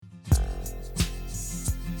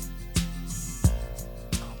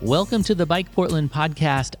Welcome to the Bike Portland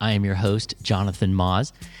podcast. I am your host, Jonathan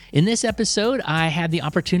Maas. In this episode, I had the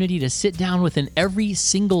opportunity to sit down with an every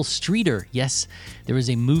single streeter. Yes, there is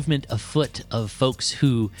a movement afoot of folks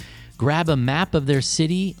who grab a map of their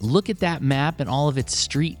city, look at that map and all of its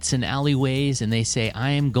streets and alleyways, and they say, I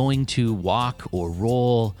am going to walk or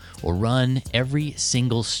roll or run every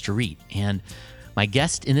single street. And my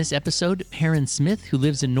guest in this episode, Perrin Smith, who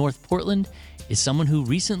lives in North Portland, is someone who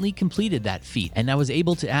recently completed that feat. And I was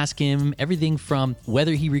able to ask him everything from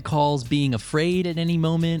whether he recalls being afraid at any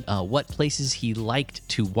moment, what places he liked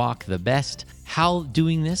to walk the best, how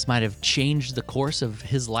doing this might have changed the course of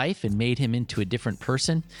his life and made him into a different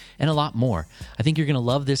person, and a lot more. I think you're going to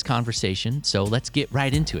love this conversation, so let's get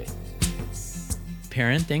right into it.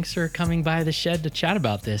 Perrin, thanks for coming by the shed to chat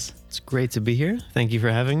about this. It's great to be here. Thank you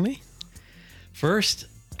for having me. First,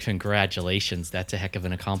 congratulations. That's a heck of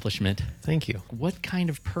an accomplishment. Thank you. What kind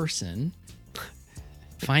of person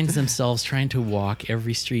finds themselves trying to walk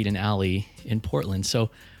every street and alley in Portland? So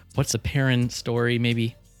what's the Perrin story?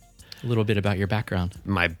 Maybe a little bit about your background.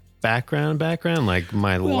 My background, like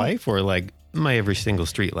my life, or like my every single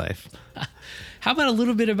street life? How about a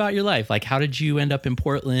little bit about your life? Like, how did you end up in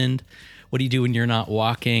Portland? What do you do when you're not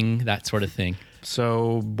walking? That sort of thing.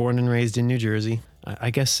 So born and raised in New Jersey.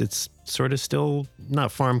 I guess it's sort of still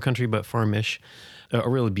not farm country, but farmish. A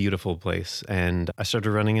really beautiful place. And I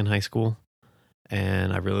started running in high school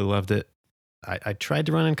and I really loved it. I tried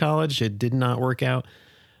to run in college. It did not work out.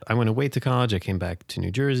 I went away to college. I came back to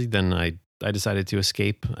New Jersey. Then I decided to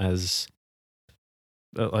escape, as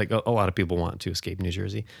like a lot of people want to escape New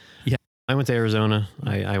Jersey. Yeah. I went to Arizona.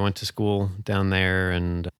 I went to school down there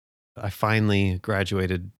and I finally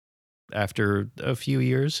graduated after a few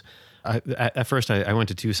years. At first, I went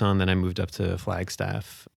to Tucson, then I moved up to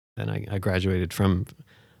Flagstaff, and I graduated from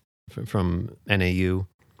NAU.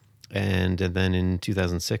 And then in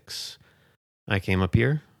 2006, I came up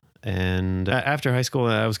here. And after high school,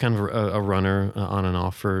 I was kind of a runner on and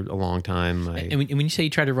off for a long time. And when you say you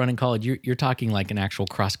tried to run in college, you're talking like an actual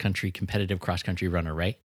competitive cross-country runner,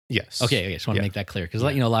 right? Yes. Okay, I just want to make that clear. Because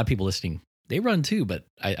a lot of people listening, they run too, but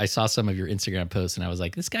I saw some of your Instagram posts and I was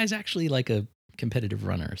like, this guy's actually like a competitive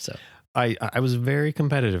runner. So I was very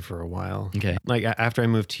competitive for a while. Okay. Like after I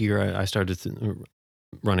moved here, I started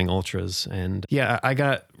running ultras, and yeah, I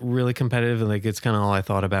got really competitive, and like it's kind of all I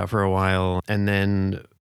thought about for a while. And then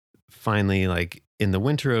finally, like in the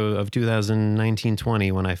winter of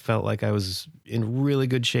 2019-20, when I felt like I was in really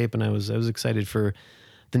good shape and I was excited for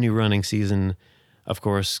the new running season, of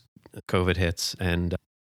course, COVID hits, and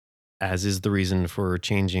as is the reason for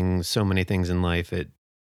changing so many things in life,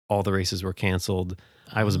 all the races were canceled.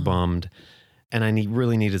 I was bummed, and I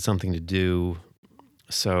really needed something to do.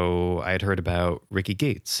 So I had heard about Ricky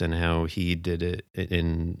Gates and how he did it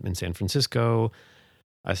in San Francisco.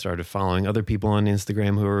 I started following other people on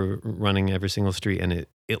Instagram who were running every single street, and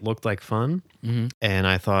it looked like fun. Mm-hmm. And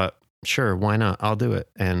I thought, sure, why not? I'll do it.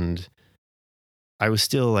 And I was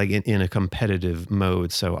still like in a competitive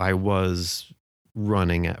mode, so I was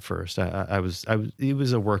running at first. It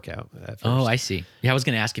was a workout at first. Oh, I see. Yeah, I was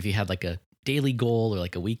going to ask if you had like a daily goal or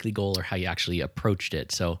like a weekly goal, or how you actually approached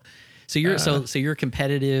it. So you're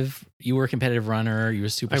competitive. You were a competitive runner. You were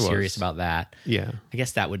super serious about that. Yeah. I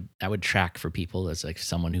guess that would track for people as like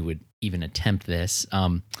someone who would even attempt this.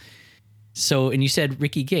 So, and you said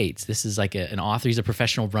Ricky Gates, this is like an author. He's a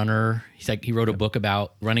professional runner. He wrote a book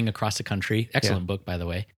about running across the country. Excellent book, by the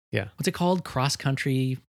way. Yeah. What's it called? Cross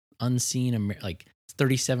Country Unseen, like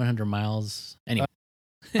 3,700 miles. Anyway.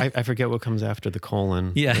 I forget what comes after the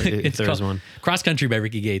colon. Yeah, if there's one. Cross Country by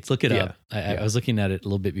Ricky Gates. Look it up. Yeah. I was looking at it a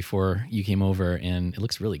little bit before you came over, and it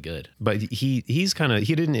looks really good. But he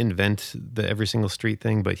didn't invent the every single street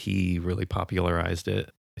thing, but he really popularized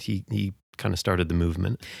it. He kind of started the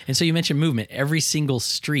movement. And so you mentioned movement. Every single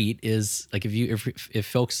street is like, if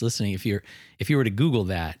folks listening, if you were to Google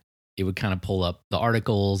that, it would kind of pull up the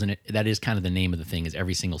articles, and that is kind of the name of the thing, is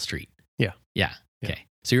every single street. Yeah. Yeah. Okay.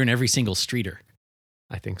 So you're an every single streeter.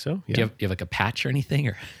 I think so. Yeah. Do you have like a patch or anything,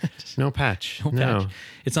 or no patch? No patch.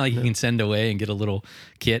 It's not like you can send away and get a little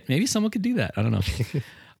kit. Maybe someone could do that. I don't know.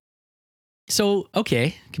 So,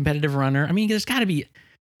 okay, competitive runner. I mean, there's got to be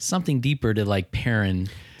something deeper to like Perrin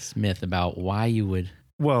Smith about why you would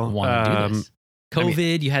want to do this.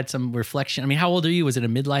 COVID, you had some reflection. I mean, how old are you? Was it a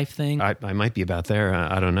midlife thing? I might be about there.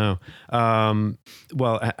 I don't know.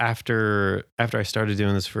 Well, after I started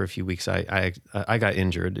doing this for a few weeks, I got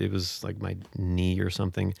injured. It was like my knee or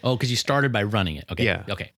something. Oh, because you started by running it. Okay. Yeah.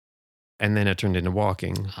 Okay. And then it turned into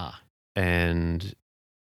walking. And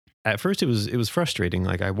at first it was frustrating.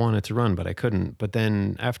 Like I wanted to run, but I couldn't. But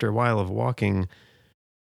then after a while of walking,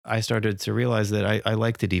 I started to realize that I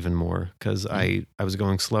liked it even more because I was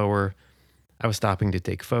going slower. I was stopping to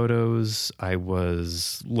take photos. I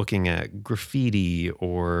was looking at graffiti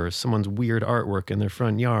or someone's weird artwork in their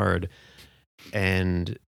front yard.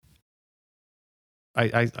 And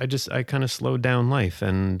I kind of slowed down life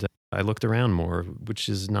and I looked around more, which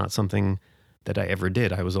is not something that I ever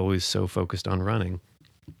did. I was always so focused on running.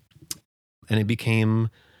 And it became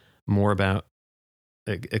more about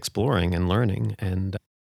exploring and learning. And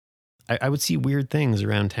I would see weird things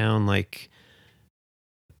around town, like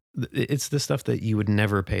it's the stuff that you would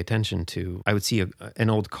never pay attention to. I would see an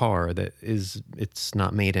old car it's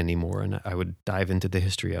not made anymore, and I would dive into the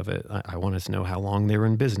history of it. I wanted to know how long they were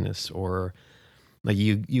in business, or like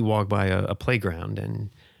you walk by a playground, and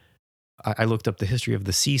I looked up the history of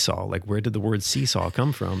the seesaw. Like, where did the word seesaw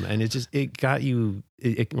come from? And it got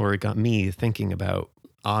me thinking about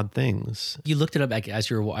odd things. You looked it up like, as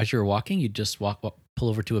you were walking. You just pull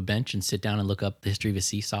over to a bench and sit down and look up the history of a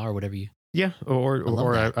seesaw or whatever you. Yeah,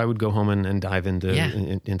 or I would go home and dive into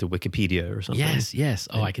Wikipedia or something. Yes.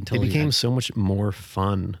 Oh, I can totally. It became so much more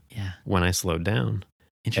fun. Yeah. When I slowed down.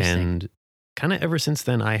 Interesting. And kind of ever since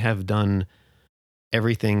then, I have done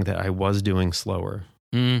everything that I was doing slower.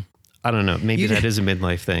 I don't know. Maybe that is a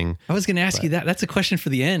midlife thing. I was going to ask you that. That's a question for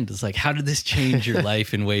the end. It's like, how did this change your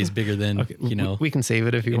life in ways bigger than, we can save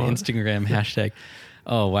it if you want. Instagram hashtag.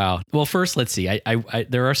 Oh, wow. Well, first, let's see. I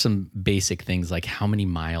there are some basic things like how many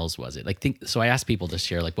miles was it? So I asked people to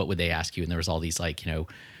share, like, what would they ask you? And there was all these, like,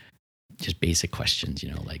 just basic questions,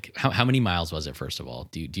 like how many miles was it, first of all?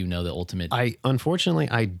 Do you know the ultimate? Unfortunately,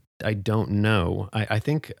 I don't know. I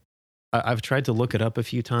think I've tried to look it up a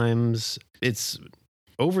few times. It's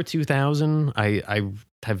over 2,000. I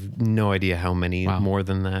have no idea how many more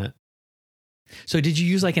than that. So did you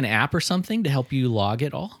use like an app or something to help you log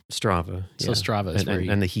it all? Strava. So Strava is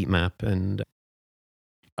and the heat map. And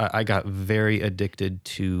I got very addicted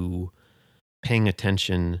to paying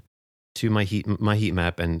attention to my heat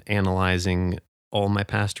map and analyzing all my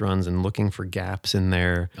past runs and looking for gaps in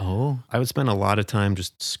there. Oh. I would spend a lot of time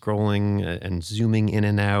just scrolling and zooming in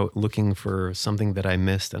and out, looking for something that I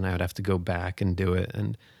missed, and I would have to go back and do it.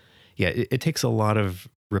 And yeah, it takes a lot of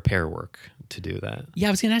repair work to do that. Yeah,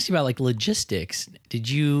 I was going to ask you about like logistics. Did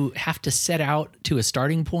you have to set out to a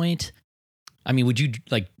starting point? I mean, would you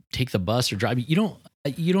like take the bus or drive? You don't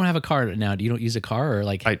have a car now. You don't use a car, or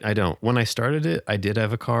like? I don't. When I started it, I did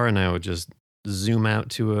have a car, and I would just zoom out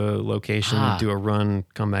to a location, do a run,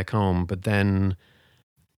 come back home. But then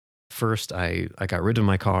first I got rid of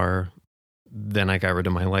my car, then I got rid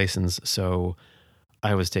of my license. So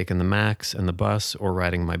I was taking the Max and the bus or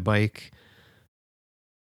riding my bike.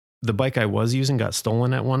 The bike I was using got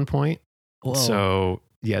stolen at one point. Whoa. So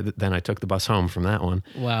yeah, then I took the bus home from that one.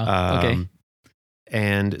 Wow. Okay.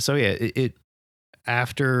 And so yeah, it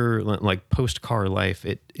after like post car life,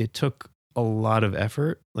 it took a lot of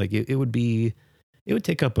effort. Like it would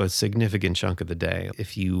take up a significant chunk of the day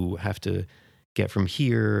if you have to get from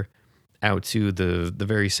here out to the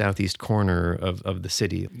very southeast corner of the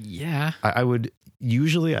city. Yeah. I would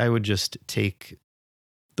just take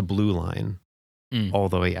the blue line all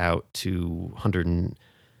the way out to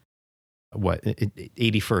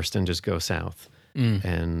 81st and just go south.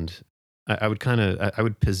 And I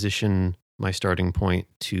would position my starting point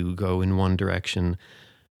to go in one direction.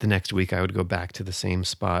 The next week I would go back to the same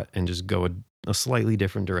spot and just go a slightly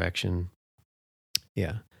different direction.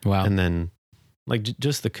 Yeah. Wow. And then like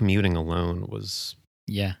just the commuting alone was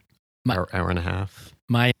hour and a half.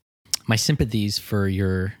 My sympathies for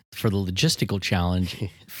the logistical challenge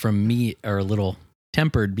from me are a little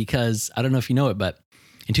tempered, because I don't know if you know it, but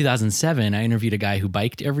in 2007, I interviewed a guy who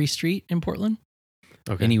biked every street in Portland.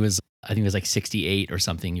 Okay. And I think he was like 68 or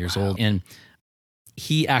something years old. And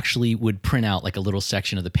he actually would print out like a little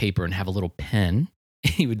section of the paper and have a little pen.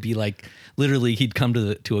 He would be like, literally, he'd come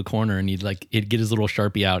to a corner and he'd get his little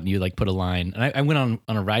Sharpie out and you'd like put a line. And I went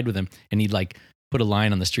on a ride with him, and he'd like put a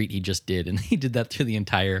line on the street he just did. And he did that through the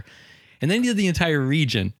entire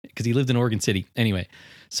region, because he lived in Oregon City. Anyway,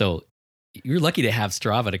 so you're lucky to have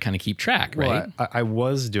Strava to kind of keep track, right? Well, I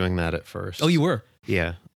was doing that at first. Oh, you were?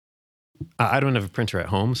 Yeah. I don't have a printer at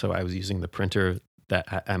home, so I was using the printer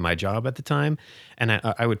that at my job at the time. And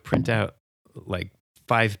I would print out like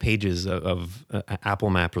 5 pages of Apple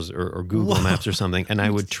Maps or Google Maps or something, and I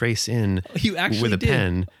would trace in with a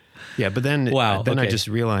pen. Yeah, but then I just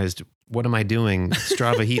realized, what am I doing?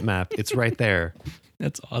 Strava heat map, it's right there.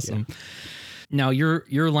 That's awesome. Yeah. Now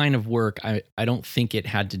your line of work, I don't think it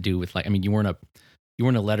had to do with like, I mean, you weren't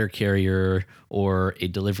a letter carrier or a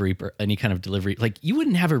delivery, any kind of delivery. Like, you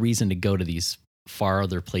wouldn't have a reason to go to these far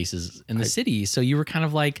other places in the city. So you were kind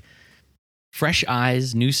of like, fresh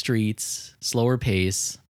eyes, new streets, slower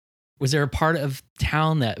pace. Was there a part of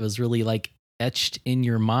town that was really like etched in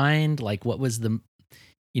your mind? Like what was the,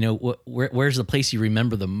 where's the place you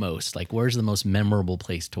remember the most? Like where's the most memorable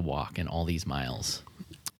place to walk in all these miles?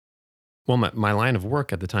 Well, my line of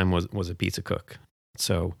work at the time was a pizza cook.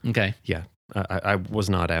 So, okay. Yeah, I was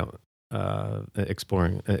not out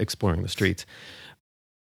exploring the streets.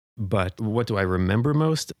 But what do I remember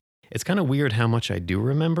most? It's kind of weird how much I do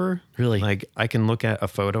remember. Really? Like I can look at a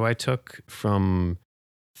photo I took from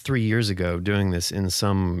 3 years ago doing this in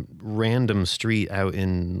some random street out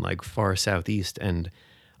in like far southeast. And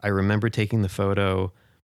I remember taking the photo.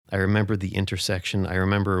 I remember the intersection. I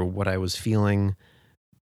remember what I was feeling.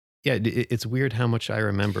 Yeah, it's weird how much I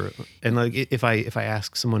remember. And like if I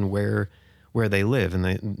ask someone where they live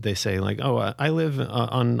and they say like, oh, I live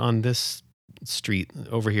on this street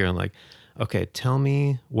over here. I'm like, okay, tell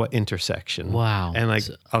me what intersection. Wow. And like,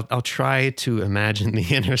 I'll try to imagine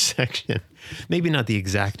the intersection, maybe not the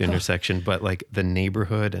exact intersection, but like the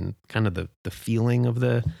neighborhood and kind of the feeling of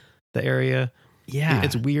the area. Yeah.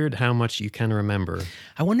 It's weird how much you can remember.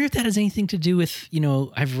 I wonder if that has anything to do with,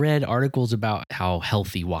 I've read articles about how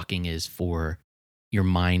healthy walking is for your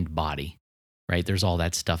mind body, right? There's all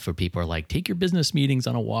that stuff where people are like, take your business meetings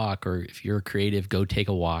on a walk, or if you're creative, go take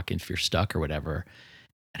a walk if you're stuck or whatever.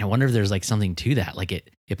 And I wonder if there's like something to that. Like it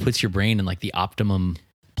puts your brain in like the optimum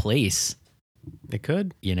place. It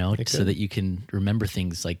could, so that you can remember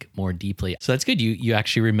things like more deeply. So that's good. You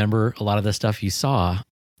actually remember a lot of the stuff you saw.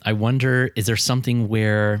 I wonder, is there something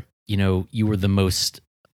where, you were the most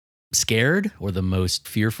scared or the most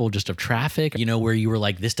fearful just of traffic, where you were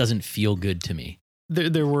like, this doesn't feel good to me?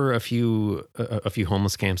 There were a few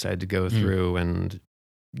homeless camps I had to go through, and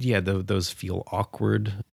yeah, those feel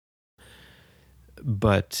awkward.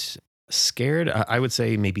 But scared, I would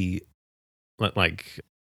say maybe like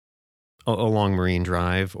along Marine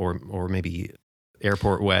Drive or maybe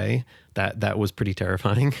Airport Way. That was pretty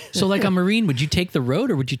terrifying. So like on Marine, would you take the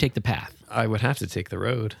road or would you take the path? I would have to take the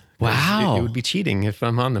road. Wow. It would be cheating if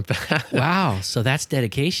I'm on the path. Wow. So that's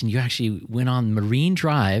dedication. You actually went on Marine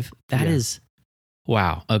Drive. That is,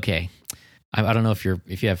 wow. Okay. I don't know if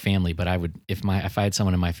you have family, but I would, if I had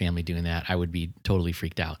someone in my family doing that, I would be totally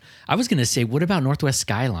freaked out. I was going to say, what about Northwest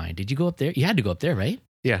Skyline? Did you go up there? You had to go up there, right?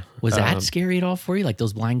 Yeah. Was that scary at all for you? Like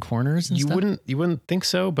those blind corners and stuff? You wouldn't think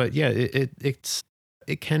so, but yeah,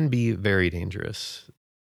 it can be very dangerous.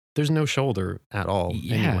 There's no shoulder at all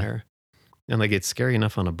anywhere. And like, it's scary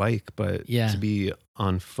enough on a bike, but to be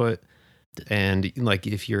on foot and like,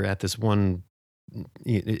 if you're at this one,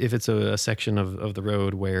 if it's a section of the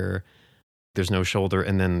road where there's no shoulder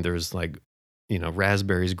and then there's like,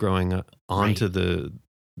 raspberries growing onto the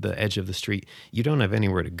edge of the street, you don't have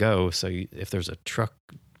anywhere to go. So if there's a truck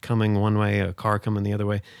coming one way, a car coming the other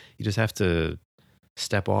way, you just have to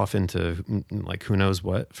step off into like who knows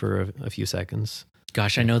what for a few seconds.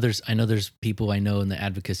 Gosh, I know there's people I know in the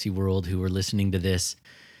advocacy world who are listening to this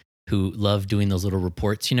who love doing those little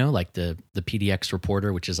reports, like the PDX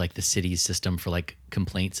reporter, which is like the city's system for like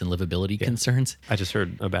complaints and livability concerns. I just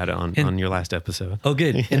heard about it on your last episode. Oh,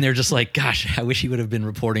 good. And they're just like, gosh, I wish he would have been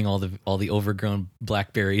reporting all the overgrown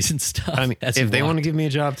blackberries and stuff. I mean, if they want to give me a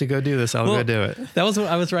job to go do this, I'll go do it. That was what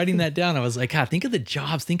I was writing that down. I was like, God, think of the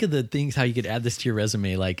jobs, think of the things, how you could add this to your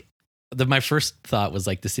resume. Like, my first thought was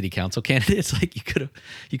like the city council candidates. Like you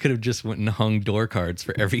could have just went and hung door cards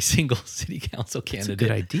for every single city council candidate.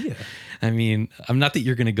 That's a good idea. I mean, I'm not that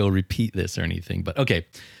you're going to go repeat this or anything, but okay.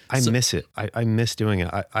 I miss it. I miss doing it.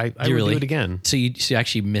 I would do it again. So you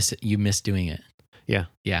actually miss it. You miss doing it. Yeah.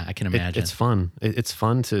 Yeah. I can imagine. It's fun. It's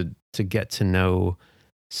fun to get to know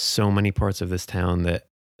so many parts of this town that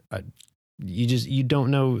you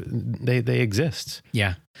don't know they exist.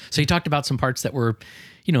 Yeah. So you talked about some parts that were,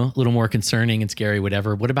 a little more concerning and scary,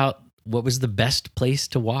 whatever. What was the best place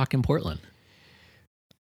to walk in Portland?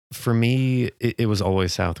 For me, it was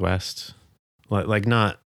always Southwest. Like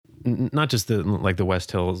not just the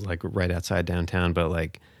West Hills, like right outside downtown, but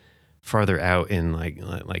like farther out in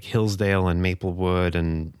like Hillsdale and Maplewood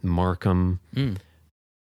and Markham.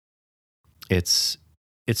 It's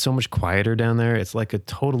so much quieter down there. It's like a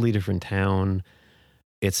totally different town.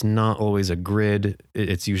 It's not always a grid.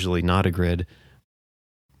 It's usually not a grid.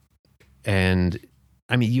 And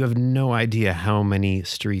I mean, you have no idea how many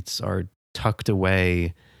streets are tucked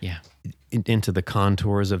away into the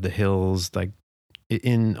contours of the hills, like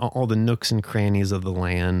in all the nooks and crannies of the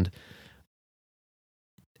land.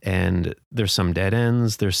 And there's some dead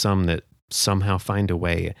ends. There's some that somehow find a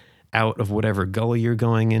way out of whatever gully you're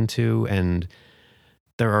going into. And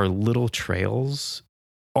there are little trails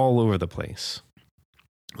all over the place.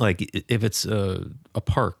 like if it's a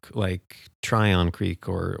park like Tryon Creek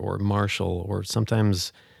or Marshall, or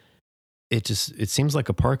sometimes it seems like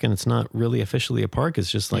a park and it's not really officially a park. It's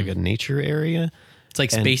just like a nature area. It's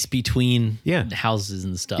like space between houses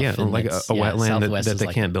and stuff. Yeah, and like a wetland that they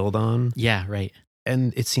can't build on. Yeah, right.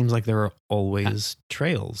 And it seems like there are always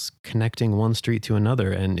trails connecting one street to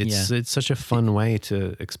another. And it's such a fun way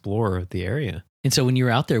to explore the area. And so when you were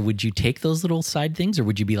out there, would you take those little side things, or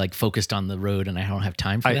would you be like focused on the road and I don't have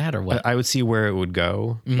time for that, or what? I would see where it would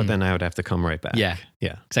go, but then I would have to come right back. Yeah.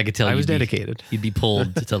 Yeah. Because I could tell I was dedicated. You'd be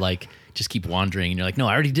pulled to like just keep wandering, and you're like, no,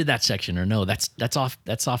 I already did that section, or no, that's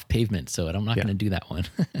off pavement, so I'm not going to do that one.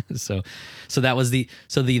 so that was the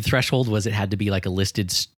threshold was it had to be like a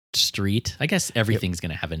listed street. I guess everything's going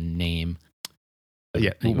to have a name.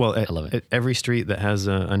 Yeah. Anyway, well, I love it. Every street that has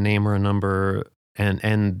a name or a number,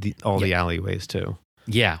 and all the alleyways too.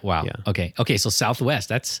 Yeah. Wow. Yeah. Okay. So Southwest,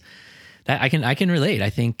 that I can relate. I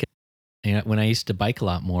think, you know, when I used to bike a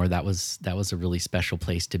lot more, that was a really special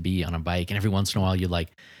place to be on a bike. And every once in a while you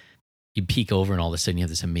peek over and all of a sudden you have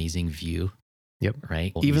this amazing view. Yep.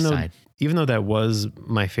 Right. Even though that was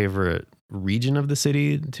my favorite region of the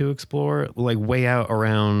city to explore, like way out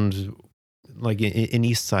around, like in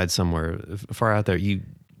East Side somewhere far out there, you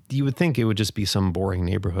would think it would just be some boring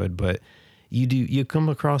neighborhood, but you come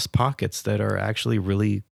across pockets that are actually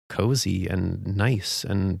really cozy and nice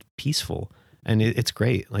and peaceful. And it's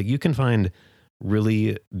great. Like you can find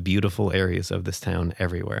really beautiful areas of this town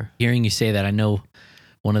everywhere. Hearing you say that, I know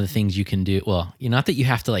one of the things you can do, well, not that you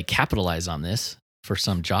have to like capitalize on this for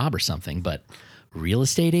some job or something, but real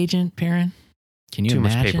estate agent, Perrin, can you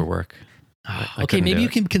imagine? Too much paperwork. Okay, maybe you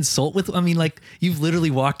can consult with, like you've literally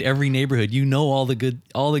walked every neighborhood. You know all the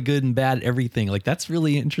good and bad, everything. Like that's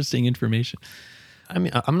really interesting information. I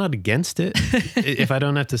mean, I'm not against it. If I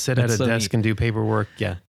don't have to sit at a desk and do paperwork,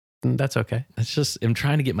 that's okay. It's just, I'm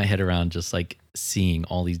trying to get my head around just like seeing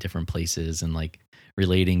all these different places and like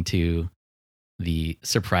relating to the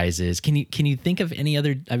surprises. Can you think of any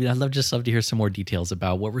other, I mean, I'd just love to hear some more details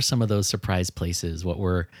about what were some of those surprise places? What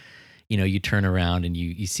were, you turn around and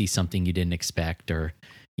you see something you didn't expect, or,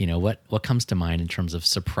 what comes to mind in terms of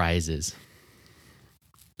surprises?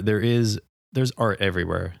 There's art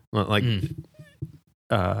everywhere. Like,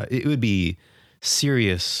 it would be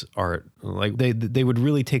serious art. Like they would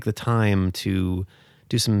really take the time to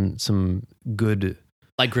do some good,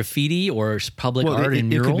 like graffiti or public art and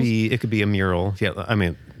murals. It could be a mural. Yeah, I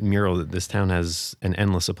mean, mural. This town has an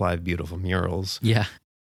endless supply of beautiful murals. Yeah,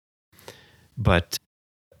 but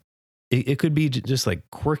it could be just like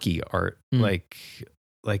quirky art. Like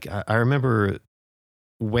I remember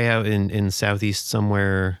way out in Southeast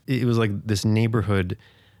somewhere. It was like this neighborhood.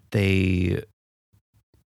 How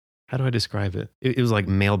do I describe it? It was like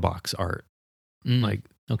mailbox art. Like,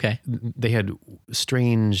 okay, they had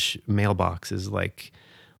strange mailboxes, like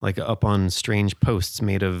up on strange posts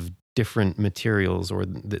made of different materials. Or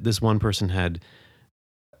this one person had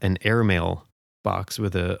an airmail box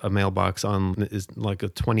with a mailbox on is like a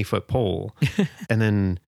 20-foot pole. And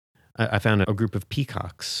then I found a group of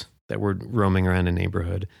peacocks that were roaming around a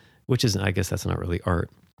neighborhood, which is, I guess that's not really art.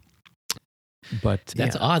 But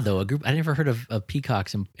that's odd though. I never heard of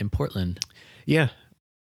peacocks in Portland. Yeah.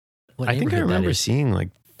 I think I remember is? seeing like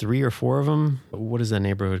 3 or 4 of them. What is that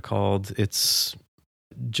neighborhood called? It's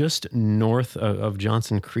just north of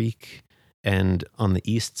Johnson Creek and on the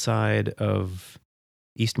east side of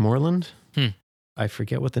Eastmoreland. I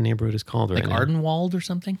forget what the neighborhood is called right now. Like Ardenwald or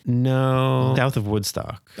something? No. South of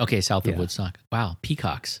Woodstock. Okay, south of Woodstock. Wow,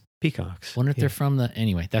 peacocks. Peacocks. Wonder if they're from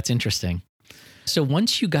anyway, that's interesting. So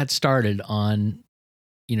once you got started on,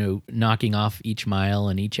 knocking off each mile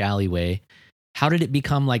and each alleyway, how did it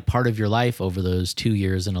become like part of your life over those 2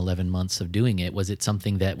 years and 11 months of doing it? Was it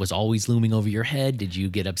something that was always looming over your head? Did you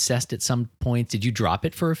get obsessed at some point? Did you drop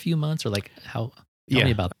it for a few months, or like how? Tell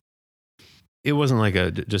me about that. It wasn't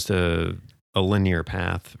like just a linear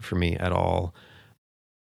path for me at all.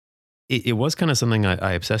 It was kind of something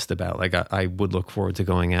I obsessed about. Like I would look forward to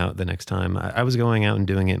going out the next time. I was going out and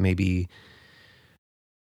doing it maybe,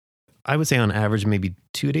 I would say on average, maybe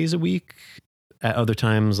 2 days a week. At other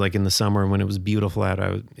times, like in the summer when it was beautiful out,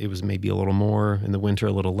 it was maybe a little more. In the winter,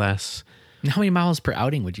 a little less. And how many miles per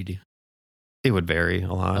outing would you do? It would vary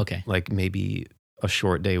a lot. Okay. Like maybe a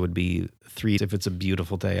short day would be 3. If it's a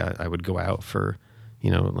beautiful day, I would go out for,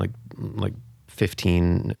 like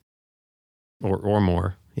 15 or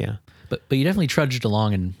more. Yeah. But you definitely trudged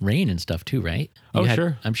along in rain and stuff too, right?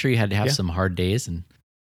 Sure. I'm sure you had to have some hard days and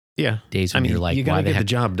days when you're like, you gotta get the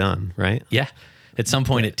job done, right? Yeah. At some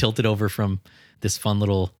point it tilted over from this fun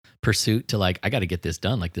little pursuit to like, I got to get this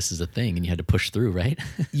done. Like this is a thing, and you had to push through, right?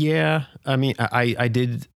 Yeah. I mean, I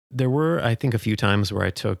did. There were, I think, a few times where I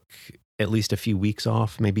took at least a few weeks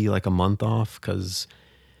off, maybe like a month off, because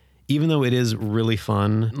even though it is really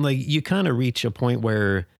fun, like you kind of reach a point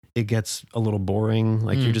where it gets a little boring.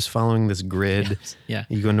 Like you're just following this grid. Yeah.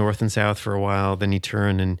 You go north and south for a while, then you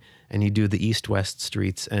turn and you do the east-west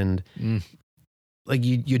streets, and like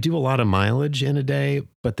you do a lot of mileage in a day,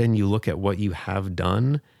 but then you look at what you have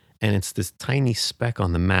done, and it's this tiny speck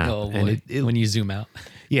on the map. Oh boy. And When you zoom out.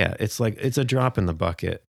 yeah, it's like it's a drop in the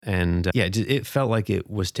bucket. And it felt like it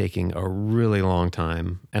was taking a really long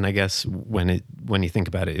time. And I guess when you think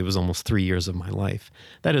about it, it was almost 3 years of my life.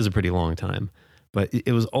 That is a pretty long time. But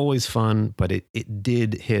it was always fun, but it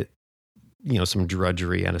did hit, some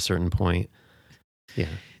drudgery at a certain point. Yeah.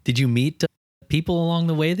 Did you meet people along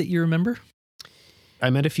the way that you remember? I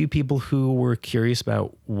met a few people who were curious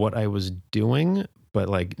about what I was doing, but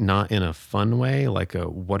like not in a fun way, like a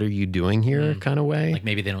 "what are you doing here" kind of way. Like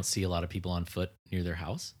maybe they don't see a lot of people on foot near their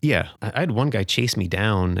house. Yeah, I had one guy chase me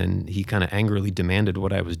down, and he kind of angrily demanded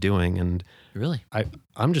what I was doing, and really,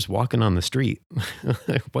 I'm just walking on the street.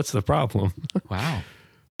 What's the problem? Wow.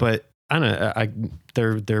 But I don't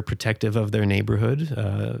know. They're protective of their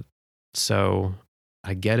neighborhood, so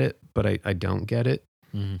I get it, but I don't get it.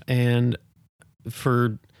 And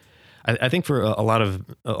I think for a lot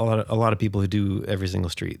of people who do every single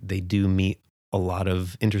street, they do meet a lot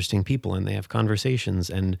of interesting people and they have conversations.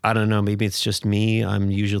 And I don't know, maybe it's just me. I'm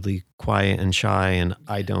usually quiet and shy, and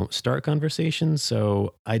I don't start conversations.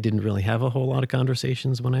 So I didn't really have a whole lot of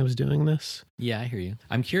conversations when I was doing this. Yeah, I hear you.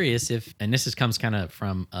 I'm curious and this comes kind of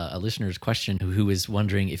from a listener's question who is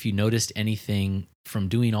wondering if you noticed anything from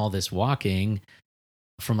doing all this walking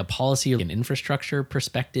from a policy or an infrastructure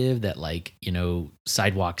perspective that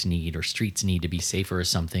sidewalks need or streets need to be safer or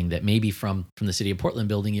something that maybe from the city of Portland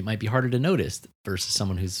building, it might be harder to notice versus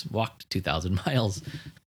someone who's walked 2,000 miles.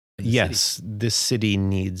 Yes, this city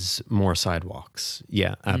needs more sidewalks.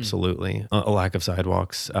 Yeah, absolutely. A lack of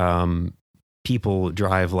sidewalks. People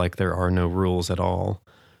drive like there are no rules at all.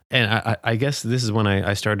 And I guess this is when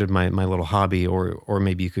I started my little hobby, or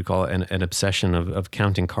maybe you could call it an obsession of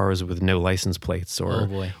counting cars with no license plates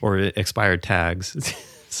or expired tags.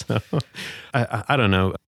 So I don't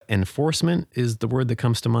know. Enforcement is the word that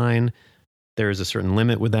comes to mind. There is a certain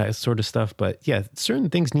limit with that sort of stuff. But yeah, certain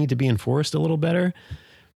things need to be enforced a little better.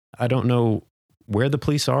 I don't know where the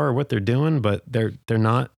police are or what they're doing, but they're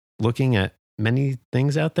not looking at many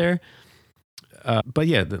things out there. But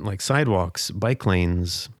yeah, like sidewalks, bike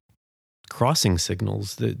lanes, crossing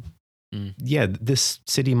signals. Yeah, this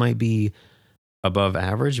city might be above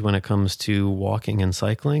average when it comes to walking and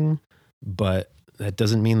cycling, but that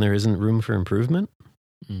doesn't mean there isn't room for improvement.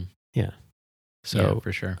 Yeah. So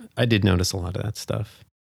for sure. I did notice a lot of that stuff.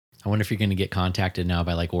 I wonder if you're going to get contacted now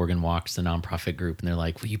by like Oregon Walks, the nonprofit group, and they're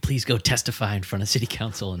like, will you please go testify in front of city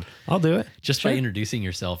council? And I'll do it. Just by introducing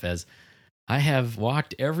yourself as, I have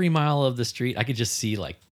walked every mile of the street. I could just see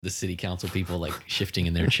like the city council people like shifting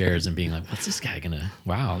in their chairs and being like, what's this guy gonna,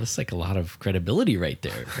 wow, this is like a lot of credibility right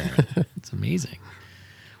there. Perrin. It's amazing.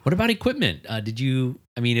 What about equipment?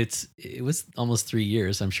 It was almost 3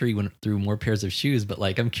 years. I'm sure you went through more pairs of shoes, but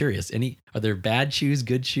like, I'm curious, are there bad shoes,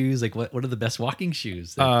 good shoes? Like what are the best walking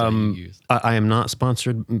shoes that you use? I am not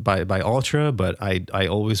sponsored by Ultra, but I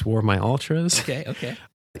always wore my Ultras. Okay.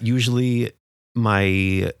 Usually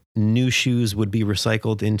my new shoes would be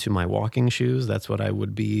recycled into my walking shoes. That's what I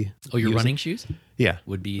would be. Oh, your using. running shoes? Yeah.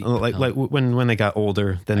 Would be like when they got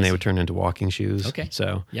older, then they would turn into walking shoes. Okay.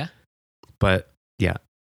 So yeah. But yeah,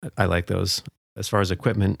 I like those. As far as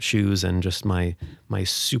equipment, shoes, and just my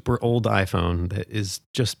super old iPhone that is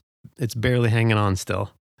just, it's barely hanging on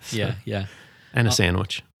still. So, yeah. And a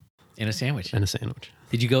sandwich. And a sandwich.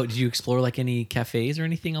 Did you explore like any cafes or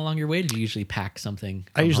anything along your way? Did you usually pack something?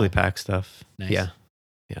 I usually pack stuff. Nice. Yeah.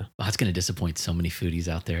 Well, that's going to disappoint so many foodies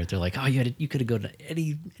out there. They're like, oh, you could have go to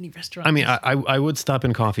any restaurant. I mean, I would stop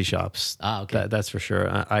in coffee shops. Okay. That's for sure.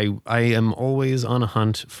 I am always on a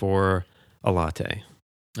hunt for a latte.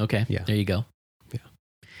 Okay. Yeah. There you go. Yeah.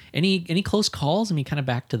 Any close calls? I mean, kind of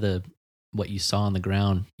back to what you saw on the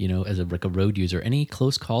ground, as a road user. Any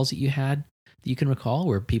close calls that you had that you can recall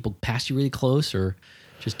where people passed you really close or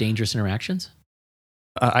just dangerous interactions?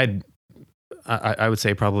 I would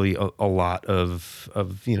say probably a lot of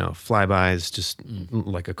flybys, just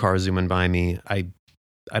like a car zooming by me. I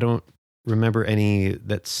don't remember any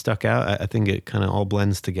that stuck out. I think it kind of all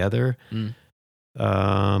blends together.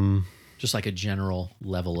 Just like a general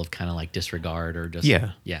level of kind of like disregard or just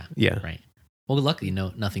yeah. Right. Well, luckily,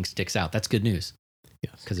 nothing sticks out. That's good news.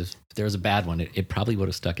 Yes. Because if there was a bad one, it probably would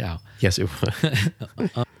have stuck out. Yes, it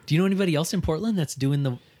would. Do you know anybody else in Portland that's doing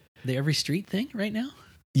the every street thing right now?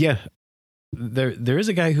 Yeah. There is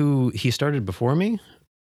a guy who he started before me,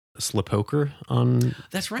 Slapoker on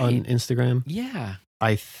That's right. on Instagram. Yeah.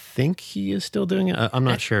 I think he is still doing it. I'm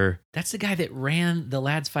not sure. That's the guy that ran the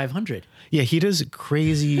Lads 500. Yeah, he does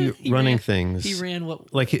crazy running things. He ran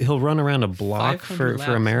what? Like he'll run around a block for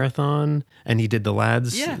a marathon, and he did the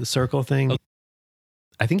Lads circle thing. Okay.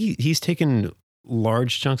 I think he's taken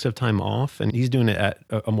large chunks of time off, and he's doing it at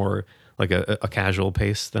a more like a casual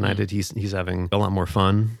pace than I did. He's having a lot more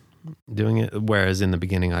fun doing it. Whereas in the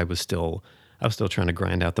beginning, I was still trying to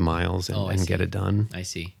grind out the miles and get it done. I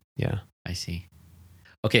see. Yeah, I see.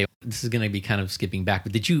 Okay, this is going to be kind of skipping back,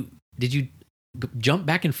 but did you jump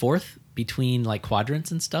back and forth between like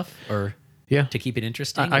quadrants and stuff, or to keep it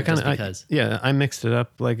interesting? I mixed it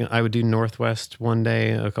up. Like I would do Northwest one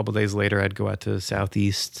day, a couple days later I'd go out to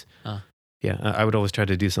Southeast. Yeah, I would always try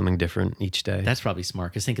to do something different each day. That's probably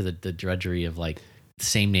smart, because think of the drudgery of like the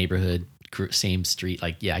same neighborhood, same street.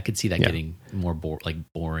 Like, I could see that getting more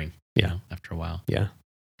boring. You know, after a while. Yeah,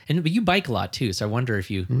 but you bike a lot too, so I wonder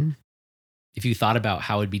if you. If you thought about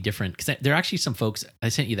how it'd be different, because there are actually some folks, I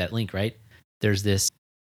sent you that link, right? There's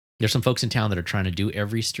some folks in town that are trying to do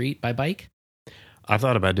every street by bike. I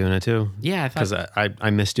thought about doing it too. Yeah. Because I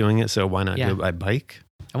miss doing it. So why not do it by bike?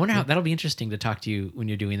 I wonder how that'll be interesting to talk to you when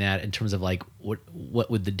you're doing that, in terms of like,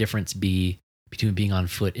 what would the difference be between being on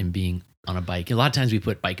foot and being on a bike? A lot of times we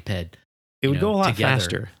put bike ped. It would go a lot together.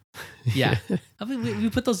 Faster. Yeah. I mean, we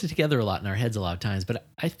put those together a lot in our heads a lot of times, but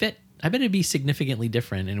I bet it'd be significantly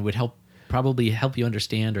different, and it would probably help you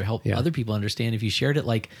understand, or help other people understand, if you shared it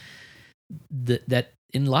like that.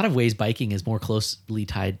 In a lot of ways, biking is more closely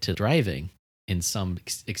tied to driving in some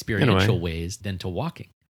experiential ways than to walking.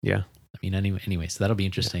 Yeah. I mean, anyway, so that'll be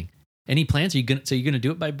interesting. Yeah. Any plans? You're gonna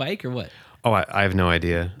do it by bike or what? Oh, I have no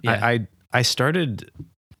idea. Yeah. I started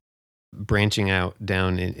branching out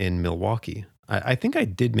down in Milwaukee. I think I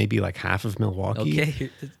did maybe like half of Milwaukee. Okay.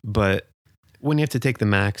 But when you have to take the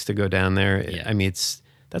Max to go down there, I mean,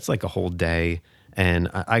 that's like a whole day. And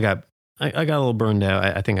I got a little burned out.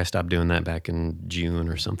 I think I stopped doing that back in June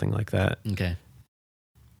or something like that. Okay.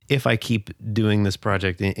 If I keep doing this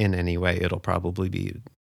project in any way, it'll probably be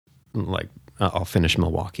like, I'll finish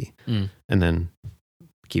Milwaukee and then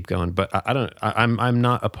keep going. But I'm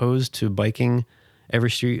not opposed to biking every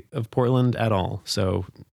street of Portland at all. So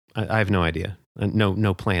I have no idea.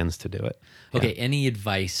 No plans to do it. Okay. Yeah. Any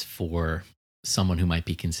advice for someone who might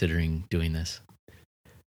be considering doing this?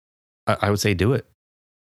 I would say do it.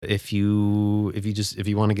 If you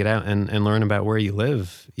want to get out and learn about where you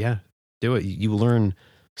live, do it. You learn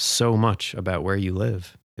so much about where you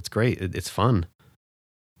live. It's great. It's fun.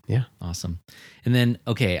 Yeah. Awesome. And then,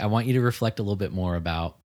 okay, I want you to reflect a little bit more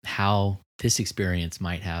about how this experience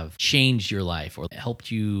might have changed your life or helped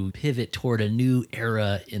you pivot toward a new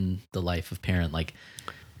era in the life of Perrin. Like,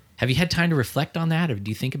 have you had time to reflect on that? Or do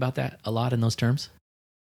you think about that a lot in those terms?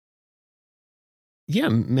 Yeah,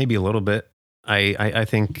 maybe a little bit. I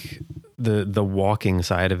think the walking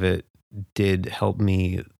side of it did help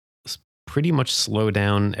me pretty much slow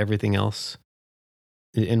down everything else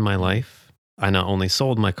in my life. I not only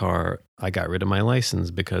sold my car, I got rid of my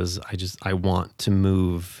license because I want to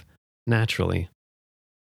move naturally.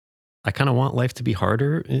 I kind of want life to be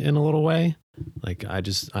harder in a little way. Like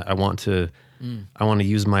I want to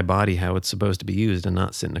use my body how it's supposed to be used and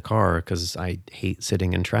not sit in a car, because I hate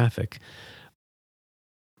sitting in traffic.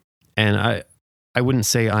 And I wouldn't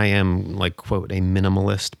say I am like, quote, a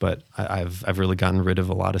minimalist, but I've really gotten rid of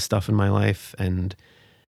a lot of stuff in my life, and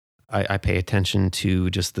I pay attention to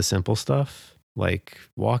just the simple stuff, like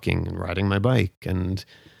walking and riding my bike and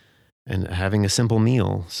having a simple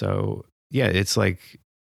meal. So yeah, it's like,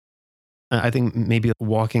 I think maybe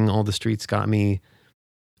walking all the streets got me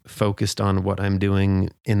focused on what I'm doing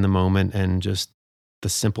in the moment and just the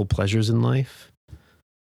simple pleasures in life.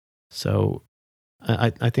 So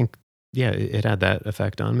I think, yeah, it had that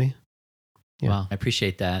effect on me. Yeah. Wow, I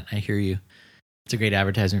appreciate that. I hear you. It's a great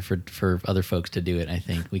advertisement for other folks to do it. I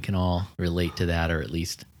think we can all relate to that, or at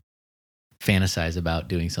least fantasize about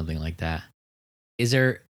doing something like that. Is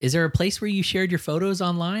there a place where you shared your photos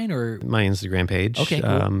online, or my Instagram page? Okay,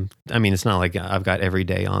 cool. I mean, it's not like I've got every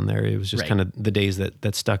day on there. It was just kind of the days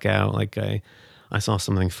that stuck out. Like I saw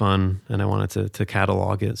something fun and I wanted to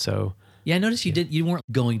catalog it. So yeah, I noticed you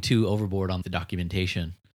weren't going too overboard on the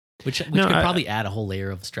documentation. Which could probably add a whole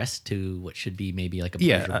layer of stress to what should be maybe like a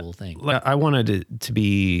pleasurable thing. I wanted it to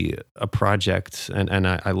be a project, and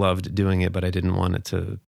I loved doing it, but I didn't want it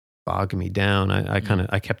to bog me down.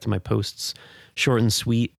 I kept my posts short and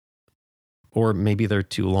sweet, or maybe they're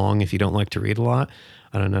too long if you don't like to read a lot.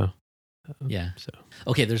 I don't know. Yeah. So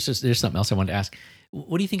Okay, there's something else I wanted to ask.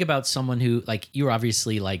 What do you think about someone who, like, you were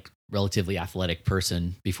obviously like relatively athletic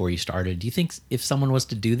person before you started? Do you think if someone was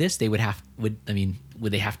to do this, would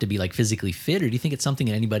they have to be like physically fit, or do you think it's something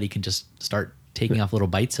that anybody can just start taking off little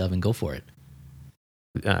bites of and go for it?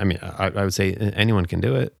 I mean, I would say anyone can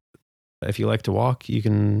do it. If you like to walk, you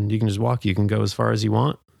can just walk. You can go as far as you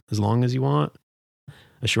want, as long as you want,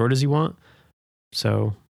 as short as you want.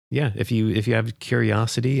 So yeah, if you have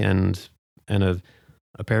curiosity and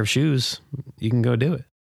a pair of shoes, you can go do it.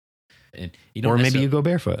 And you don't or maybe you go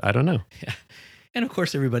barefoot. I don't know. Yeah. And of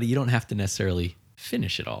course, everybody, you don't have to necessarily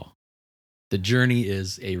finish it all. The journey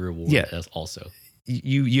is a reward as also.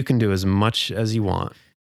 You can do as much as you want.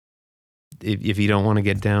 If you don't want to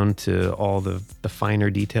get down to all the finer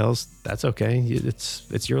details, that's okay.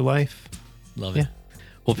 It's your life. Love it.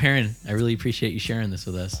 Well, Perrin, I really appreciate you sharing this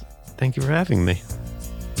with us. Thank you for having me.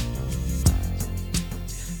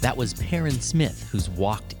 That was Perrin Smith, who's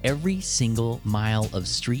walked every single mile of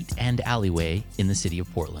street and alleyway in the city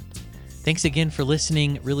of Portland. Thanks again for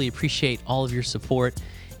listening. Really appreciate all of your support.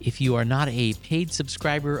 If you are not a paid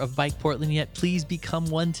subscriber of Bike Portland yet, please become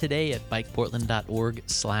one today at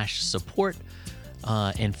bikeportland.org/support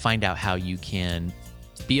and find out how you can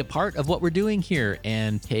be a part of what we're doing here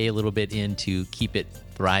and pay a little bit in to keep it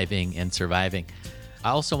thriving and surviving. I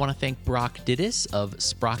also want to thank Brock Didis of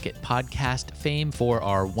Sprocket Podcast fame for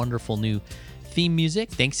our wonderful new theme music.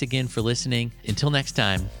 Thanks again for listening. Until next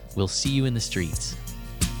time, we'll see you in the streets.